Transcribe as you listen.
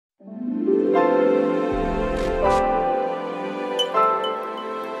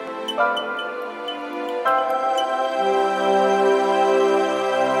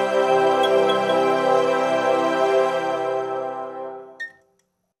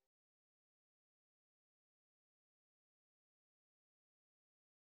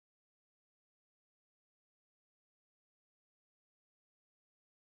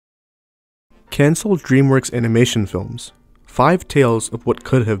Cancel Dreamworks animation films. 5 tales of what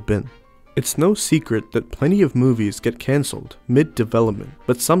could have been. It's no secret that plenty of movies get cancelled mid-development,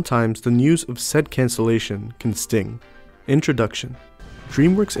 but sometimes the news of said cancellation can sting. Introduction.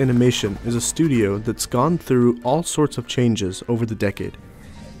 Dreamworks Animation is a studio that's gone through all sorts of changes over the decade.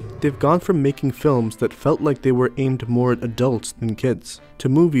 They've gone from making films that felt like they were aimed more at adults than kids, to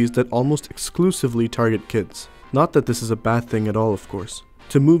movies that almost exclusively target kids. Not that this is a bad thing at all, of course.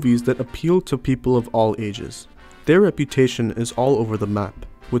 To movies that appeal to people of all ages. Their reputation is all over the map,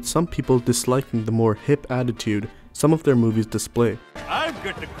 with some people disliking the more hip attitude some of their movies display. I've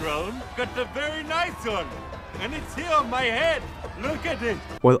got the crown, got the very nice one, and it's here on my head. Look at it!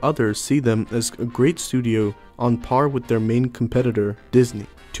 While others see them as a great studio on par with their main competitor, Disney.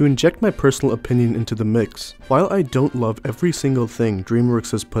 To inject my personal opinion into the mix, while I don't love every single thing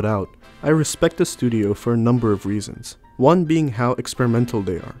DreamWorks has put out, I respect the studio for a number of reasons. One being how experimental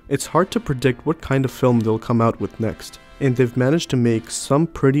they are. It's hard to predict what kind of film they'll come out with next, and they've managed to make some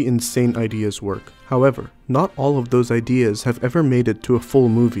pretty insane ideas work. However, not all of those ideas have ever made it to a full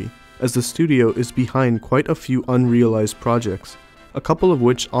movie, as the studio is behind quite a few unrealized projects, a couple of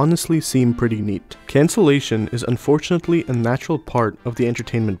which honestly seem pretty neat. Cancellation is unfortunately a natural part of the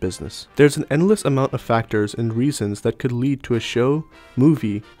entertainment business. There's an endless amount of factors and reasons that could lead to a show,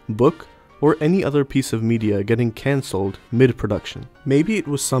 movie, book, or any other piece of media getting cancelled mid-production. Maybe it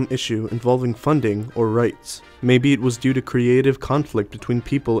was some issue involving funding or rights. Maybe it was due to creative conflict between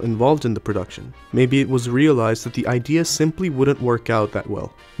people involved in the production. Maybe it was realized that the idea simply wouldn't work out that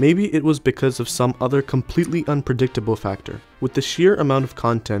well. Maybe it was because of some other completely unpredictable factor. With the sheer amount of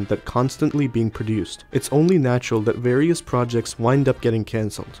content that constantly being produced, it's only natural that various projects wind up getting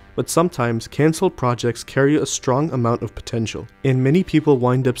cancelled. But sometimes cancelled projects carry a strong amount of potential, and many people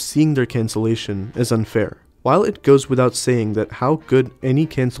wind up seeing their cancellation as unfair. While it goes without saying that how good any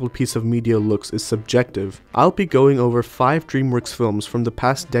cancelled piece of media looks is subjective, I'll be going over 5 DreamWorks films from the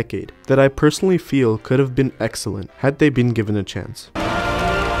past decade that I personally feel could have been excellent had they been given a chance.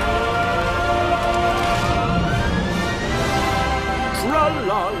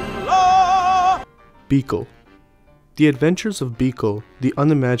 Beagle. The Adventures of Beagle, the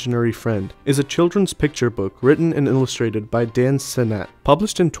Unimaginary Friend, is a children's picture book written and illustrated by Dan Senat.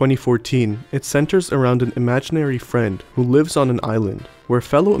 Published in 2014, it centers around an imaginary friend who lives on an island, where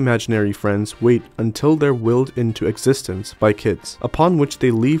fellow imaginary friends wait until they're willed into existence by kids, upon which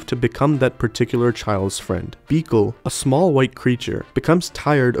they leave to become that particular child's friend. Beagle, a small white creature, becomes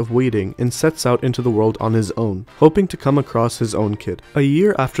tired of waiting and sets out into the world on his own, hoping to come across his own kid. A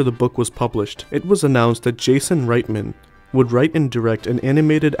year after the book was published, it was announced that Jason Reitman would write and direct an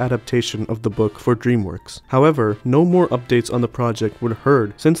animated adaptation of the book for DreamWorks. However, no more updates on the project were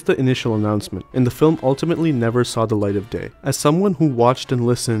heard since the initial announcement, and the film ultimately never saw the light of day. As someone who watched and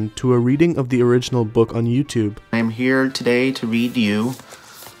listened to a reading of the original book on YouTube, I am here today to read you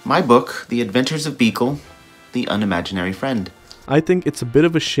my book, The Adventures of Beagle, the Unimaginary Friend. I think it's a bit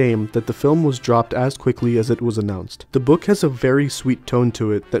of a shame that the film was dropped as quickly as it was announced. The book has a very sweet tone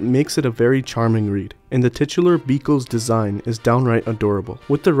to it that makes it a very charming read, and the titular Beagle's design is downright adorable.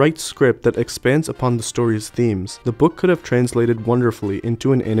 With the right script that expands upon the story's themes, the book could have translated wonderfully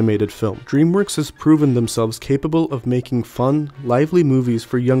into an animated film. DreamWorks has proven themselves capable of making fun, lively movies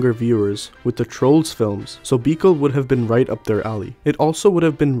for younger viewers with the Trolls films, so Beagle would have been right up their alley. It also would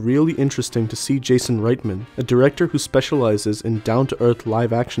have been really interesting to see Jason Reitman, a director who specializes in down-to-earth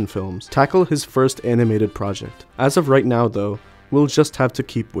live-action films, tackle his first animated project. As of right now though, we'll just have to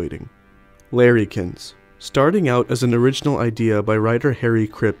keep waiting. Larrykins. Starting out as an original idea by writer Harry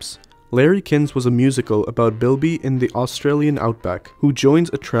Cripps, Larrykins was a musical about Bilby in the Australian outback who joins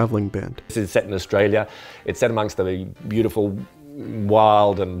a travelling band. This is set in Australia. It's set amongst the beautiful,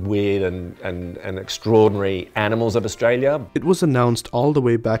 wild and weird and extraordinary animals of Australia. It was announced all the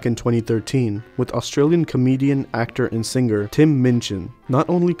way back in 2013, with Australian comedian, actor and singer Tim Minchin not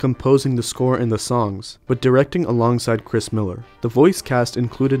only composing the score and the songs, but directing alongside Chris Miller. The voice cast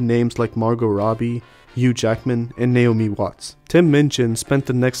included names like Margot Robbie, Hugh Jackman, and Naomi Watts. Tim Minchin spent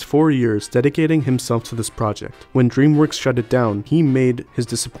the next 4 years dedicating himself to this project. When Dreamworks shut it down, he made his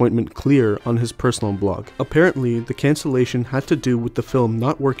disappointment clear on his personal blog. Apparently, the cancellation had to do with the film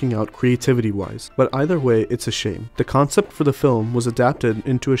not working out creativity-wise, but either way, it's a shame. The concept for the film was adapted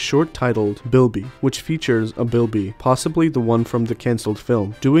into a short titled Bilby, which features a Bilby, possibly the one from the cancelled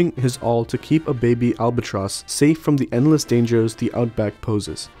film, doing his all to keep a baby albatross safe from the endless dangers the outback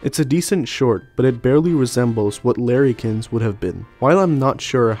poses. It's a decent short, but it barely resembles what Larrykins would have been. While I'm not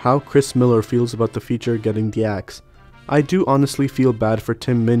sure how Chris Miller feels about the feature getting the axe, I do honestly feel bad for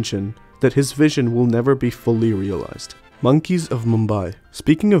Tim Minchin that his vision will never be fully realized. Monkeys of Mumbai.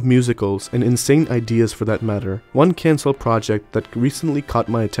 Speaking of musicals, and insane ideas for that matter, one cancelled project that recently caught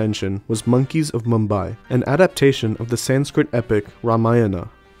my attention was Monkeys of Mumbai, an adaptation of the Sanskrit epic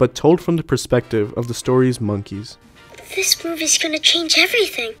Ramayana, but told from the perspective of the story's monkeys. This movie's gonna change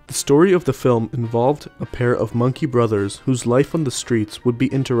everything. The story of the film involved a pair of monkey brothers whose life on the streets would be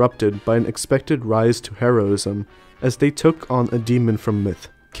interrupted by an expected rise to heroism as they took on a demon from myth.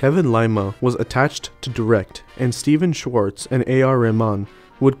 Kevin Lima was attached to direct, and Steven Schwartz and A.R. Rahman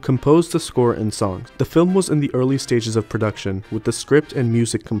would compose the score and songs. The film was in the early stages of production, with the script and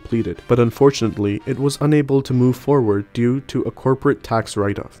music completed, but unfortunately, it was unable to move forward due to a corporate tax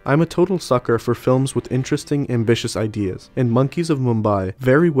write-off. I'm a total sucker for films with interesting, ambitious ideas, and Monkeys of Mumbai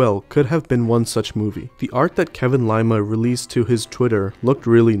very well could have been one such movie. The art that Kevin Lima released to his Twitter looked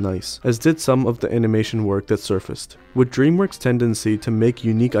really nice, as did some of the animation work that surfaced. With DreamWorks' tendency to make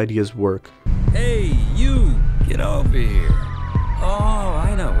unique ideas work, "Hey, you! Get over here! Oh,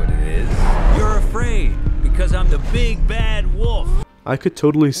 I know what it is. You're afraid because I'm the big bad wolf." I could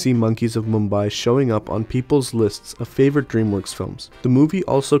totally see Monkeys of Mumbai showing up on people's lists of favorite DreamWorks films. The movie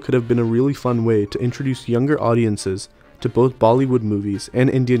also could have been a really fun way to introduce younger audiences to both Bollywood movies and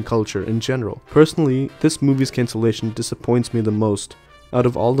Indian culture in general. Personally, this movie's cancellation disappoints me the most out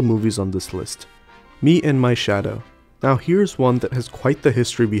of all the movies on this list. Me and My Shadow. Now here's one that has quite the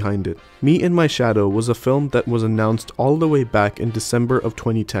history behind it. Me and My Shadow was a film that was announced all the way back in December of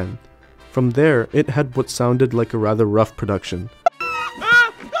 2010. From there, it had what sounded like a rather rough production.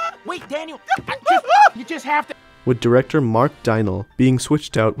 Wait, Daniel, you just have to... With director Mark Dynal being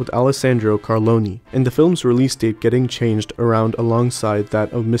switched out with Alessandro Carloni, and the film's release date getting changed around alongside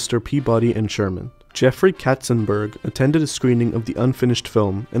that of Mr. Peabody and Sherman. Jeffrey Katzenberg attended a screening of the unfinished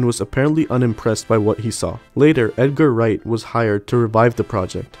film and was apparently unimpressed by what he saw. Later, Edgar Wright was hired to revive the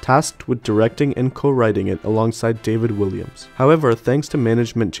project, tasked with directing and co-writing it alongside David Williams. However, thanks to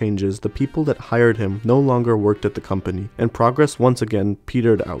management changes, the people that hired him no longer worked at the company, and progress once again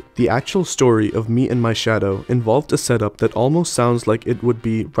petered out. The actual story of Me and My Shadow involved a setup that almost sounds like it would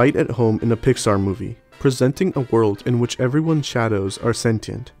be right at home in a Pixar movie, presenting a world in which everyone's shadows are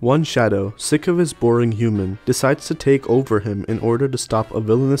sentient. One shadow, sick of his boring human, decides to take over him in order to stop a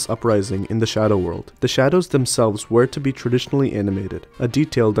villainous uprising in the shadow world. The shadows themselves were to be traditionally animated, a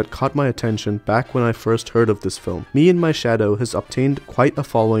detail that caught my attention back when I first heard of this film. Me and My Shadow has obtained quite a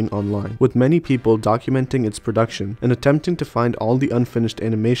following online, with many people documenting its production and attempting to find all the unfinished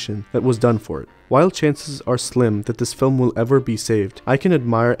animation that was done for it. While chances are slim that this film will ever be saved, I can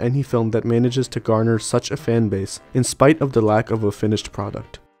admire any film that manages to garner such a fan base in spite of the lack of a finished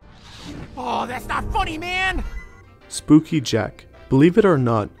product. Oh, that's not funny, man! Spooky Jack. Believe it or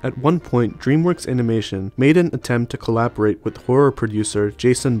not, at one point DreamWorks Animation made an attempt to collaborate with horror producer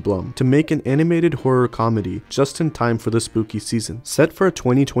Jason Blum to make an animated horror comedy just in time for the spooky season. Set for a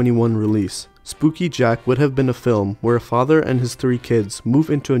 2021 release, Spooky Jack would have been a film where a father and his 3 kids move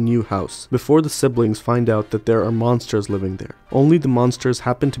into a new house before the siblings find out that there are monsters living there. Only the monsters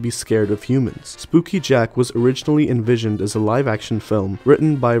happen to be scared of humans. Spooky Jack was originally envisioned as a live-action film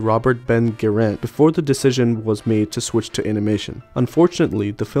written by Robert Ben Garant before the decision was made to switch to animation.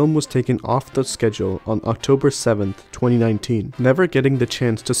 Unfortunately, the film was taken off the schedule on October 7th, 2019, never getting the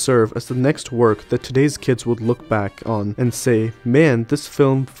chance to serve as the next work that today's kids would look back on and say, "Man, this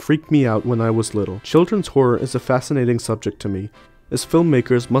film freaked me out when I was little." Children's horror is a fascinating subject to me, as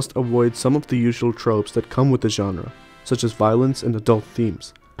filmmakers must avoid some of the usual tropes that come with the genre, such as violence and adult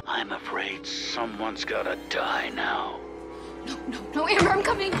themes. I'm afraid someone's gotta die now. No, Amber, I'm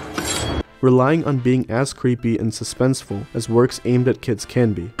coming. Relying on being as creepy and suspenseful as works aimed at kids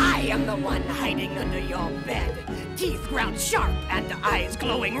can be. I am the one hiding under your bed, teeth ground sharp and eyes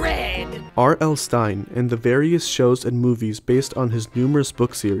glowing red. R.L. Stine and the various shows and movies based on his numerous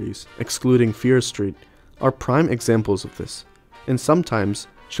book series, excluding Fear Street, are prime examples of this. And sometimes,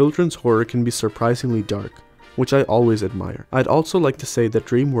 children's horror can be surprisingly dark, which I always admire. I'd also like to say that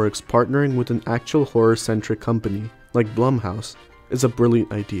DreamWorks partnering with an actual horror-centric company, like Blumhouse, is a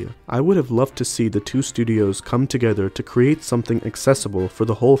brilliant idea. I would have loved to see the two studios come together to create something accessible for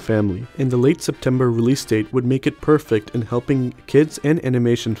the whole family, and the late September release date would make it perfect in helping kids and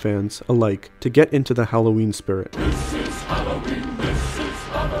animation fans alike to get into the Halloween spirit. This is Halloween, this is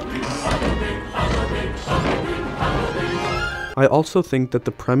Halloween, Halloween, Halloween, Halloween, Halloween. I also think that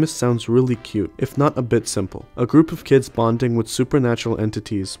the premise sounds really cute, if not a bit simple. A group of kids bonding with supernatural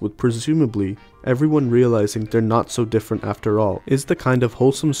entities with presumably everyone realizing they're not so different after all, is the kind of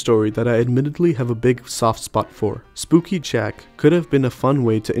wholesome story that I admittedly have a big soft spot for. Spooky Jack could have been a fun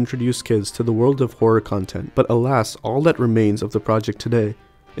way to introduce kids to the world of horror content, but alas, all that remains of the project today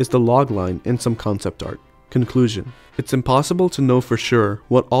is the logline and some concept art. Conclusion. It's impossible to know for sure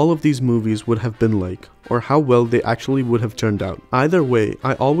what all of these movies would have been like, or how well they actually would have turned out. Either way,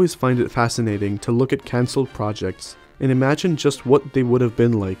 I always find it fascinating to look at cancelled projects and imagine just what they would have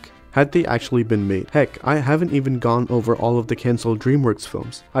been like had they actually been made. Heck, I haven't even gone over all of the cancelled Dreamworks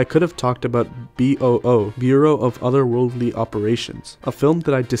films. I could have talked about BOO, Bureau of Otherworldly Operations, a film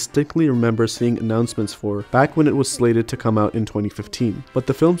that I distinctly remember seeing announcements for back when it was slated to come out in 2015. But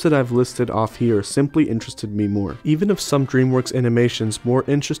the films that I've listed off here simply interested me more. Even if some Dreamworks Animation's more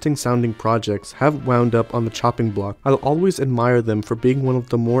interesting sounding projects have wound up on the chopping block, I'll always admire them for being one of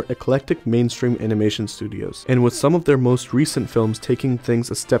the more eclectic mainstream animation studios, and with some of their most recent films taking things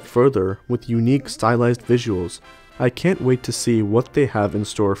a step further with unique stylized visuals, I can't wait to see what they have in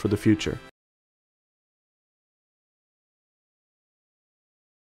store for the future.